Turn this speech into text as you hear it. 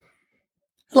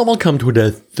Hello, welcome to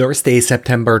the Thursday,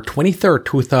 September 23rd,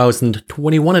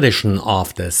 2021 edition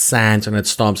of the SANS Internet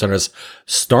Storm Center's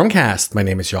StormCast. My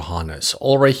name is Johannes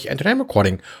Ulrich, and today I'm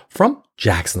recording from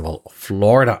Jacksonville,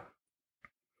 Florida.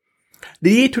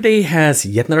 The DA today has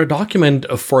yet another document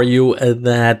for you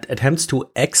that attempts to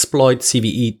exploit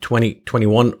CVE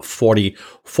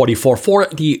 2021-4044 for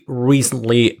the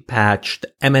recently patched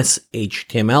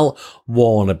MS-HTML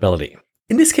vulnerability.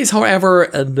 In this case, however,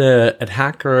 the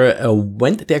attacker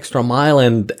went the extra mile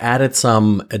and added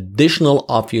some additional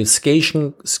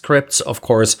obfuscation scripts. Of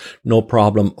course, no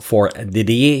problem for the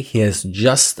DA. He has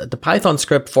just the Python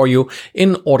script for you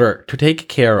in order to take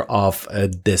care of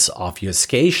this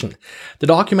obfuscation. The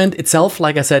document itself,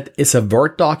 like I said, is a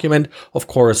Word document. Of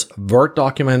course, Word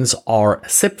documents are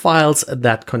zip files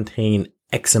that contain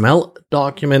XML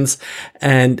documents,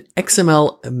 and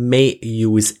XML may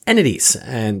use entities,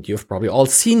 and you've probably all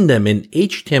seen them in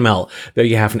HTML, where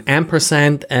you have an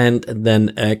ampersand and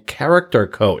then a character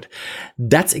code.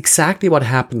 That's exactly what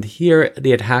happened here.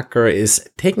 The attacker is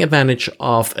taking advantage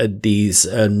of these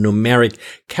numeric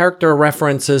character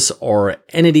references or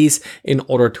entities in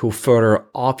order to further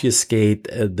obfuscate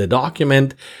the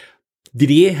document.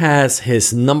 DDA has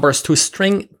his numbers to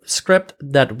string script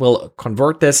that will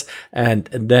convert this and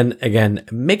then again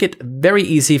make it very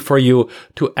easy for you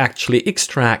to actually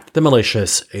extract the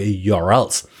malicious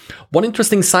URLs. One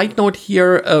interesting side note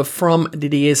here from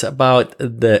DDA is about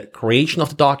the creation of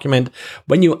the document.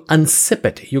 When you unzip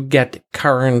it, you get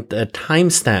current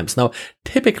timestamps. Now,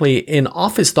 typically in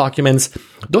Office documents,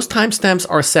 those timestamps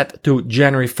are set to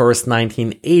January 1st,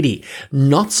 1980.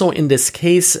 Not so in this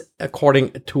case,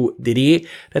 according to DDA.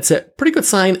 That's a pretty good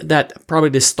sign that probably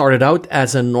this started out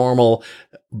as a normal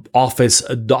Office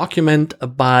document,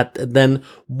 but then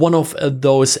one of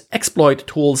those exploit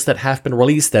tools that have been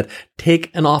released that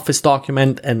take an Office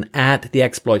document and add the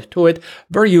exploit to it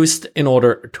were used in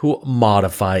order to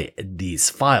modify these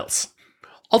files.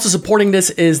 Also supporting this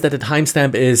is that the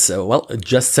timestamp is,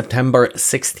 just September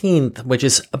 16th, which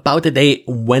is about the day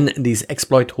when these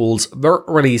exploit tools were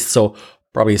released, so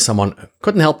probably someone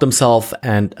couldn't help themselves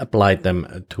and applied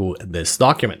them to this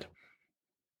document.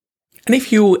 And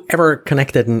if you ever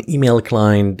connected an email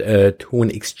client to an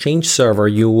Exchange server,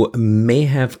 you may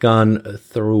have gone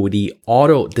through the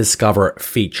auto discover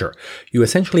feature. You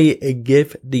essentially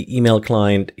give the email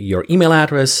client your email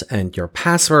address and your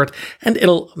password, and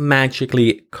it'll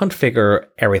magically configure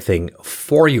everything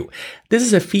for you. This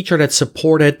is a feature that's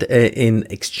supported in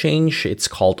Exchange. It's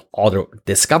called auto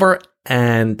discover.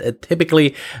 And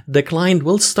typically the client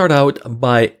will start out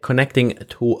by connecting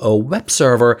to a web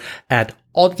server at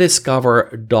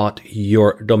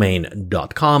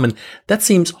autodiscover.yourdomain.com. And that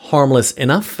seems harmless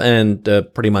enough and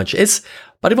pretty much is,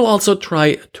 but it will also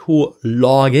try to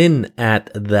log in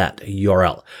at that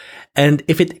URL. And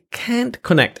if it can't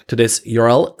connect to this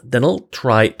URL, then it'll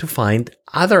try to find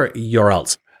other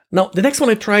URLs. Now, the next one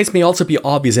it tries may also be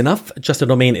obvious enough, just the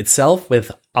domain itself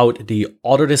without the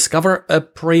autodiscover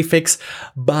prefix,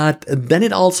 but then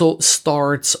it also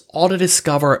starts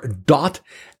autodiscover dot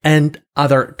and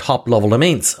other top-level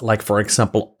domains, like, for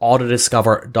example,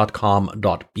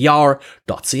 autodiscover.com.br,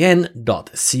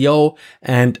 .cn, .co,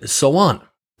 and so on.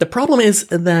 The problem is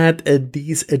that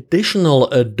these additional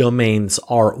domains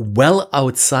are well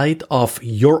outside of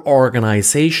your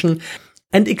organization.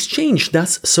 And Exchange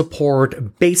does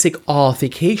support basic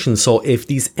authentication. So if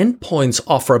these endpoints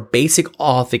offer basic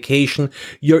authentication,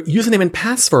 your username and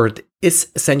password is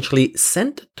essentially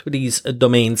sent to these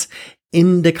domains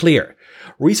in the clear.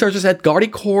 Researchers at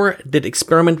Guardicore did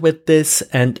experiment with this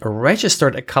and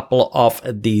registered a couple of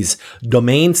these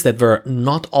domains that were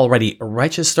not already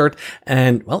registered.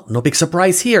 And, no big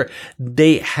surprise here.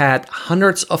 They had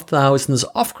hundreds of thousands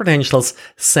of credentials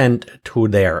sent to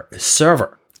their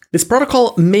server. This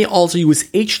protocol may also use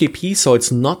HTTP, so it's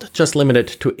not just limited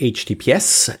to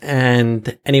HTTPS,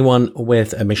 and anyone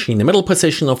with a machine in the middle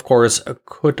position, of course,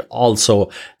 could also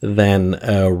then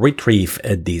retrieve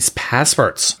these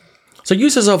passwords. So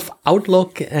users of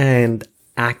Outlook and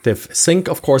ActiveSync,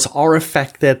 of course, are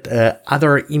affected.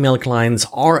 Other email clients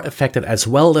are affected as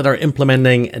well that are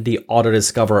implementing the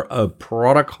autodiscover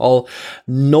protocol.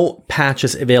 No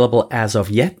patches available as of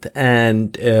yet.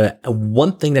 And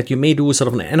one thing that you may do sort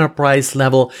of an enterprise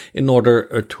level in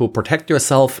order to protect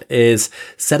yourself is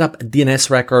set up DNS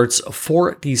records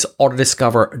for these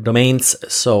autodiscover domains.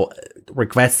 So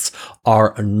requests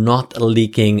are not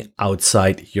leaking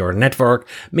outside your network.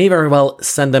 May very well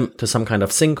send them to some kind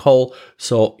of sinkhole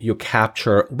so you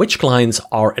capture which clients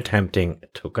are attempting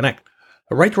to connect.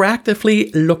 retroactively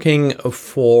looking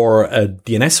for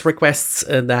DNS requests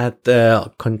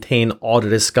that contain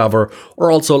auto-discover,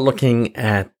 or also looking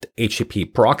at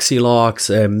HTTP proxy logs,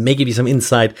 may give you some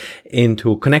insight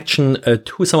into connection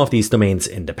to some of these domains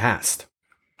in the past.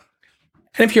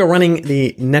 And if you're running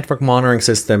the network monitoring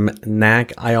system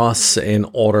NAC iOS in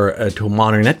order to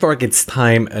monitor network, it's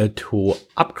time to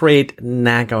upgrade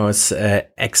NAC iOS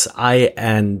XI,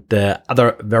 and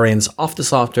other variants of the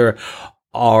software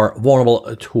are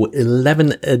vulnerable to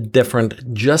 11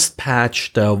 different just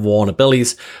patched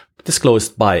vulnerabilities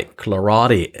disclosed by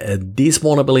Clarati. These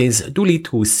vulnerabilities do lead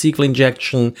to SQL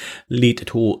injection, lead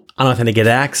to unauthenticated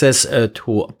access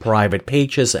to private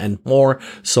pages and more.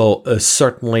 So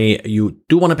certainly you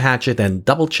do want to patch it and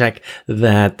double check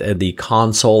that the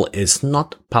console is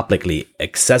not publicly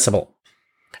accessible.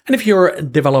 And if you're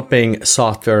developing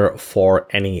software for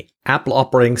any Apple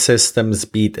operating systems,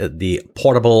 be it the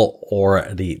portable or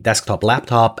the desktop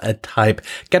laptop type,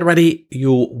 get ready.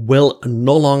 You will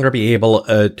no longer be able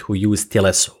to use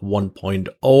TLS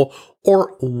 1.0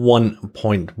 or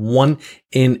 1.1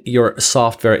 in your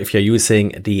software if you're using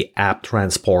the app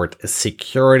transport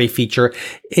security feature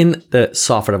in the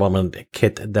software development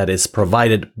kit that is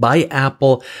provided by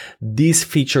Apple. These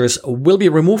features will be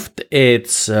removed.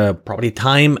 It's probably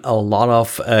time. A lot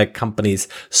of companies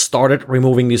started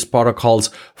removing these protocols.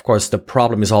 Of course, the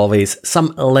problem is always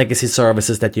some legacy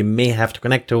services that you may have to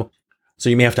connect to. So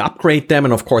you may have to upgrade them.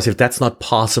 And of course, if that's not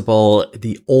possible,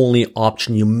 the only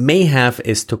option you may have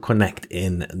is to connect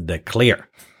in the clear.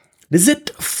 This is it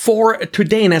for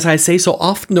today. And as I say so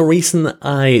often, the reason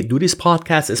I do this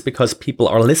podcast is because people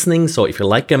are listening. So if you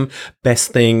like them,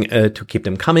 best thing to keep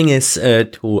them coming is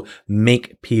to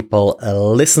make people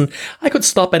listen. I could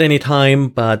stop at any time,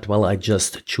 but well, I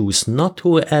just choose not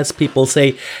to, as people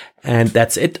say. And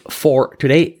that's it for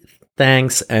today.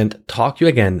 Thanks, and talk to you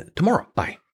again tomorrow. Bye.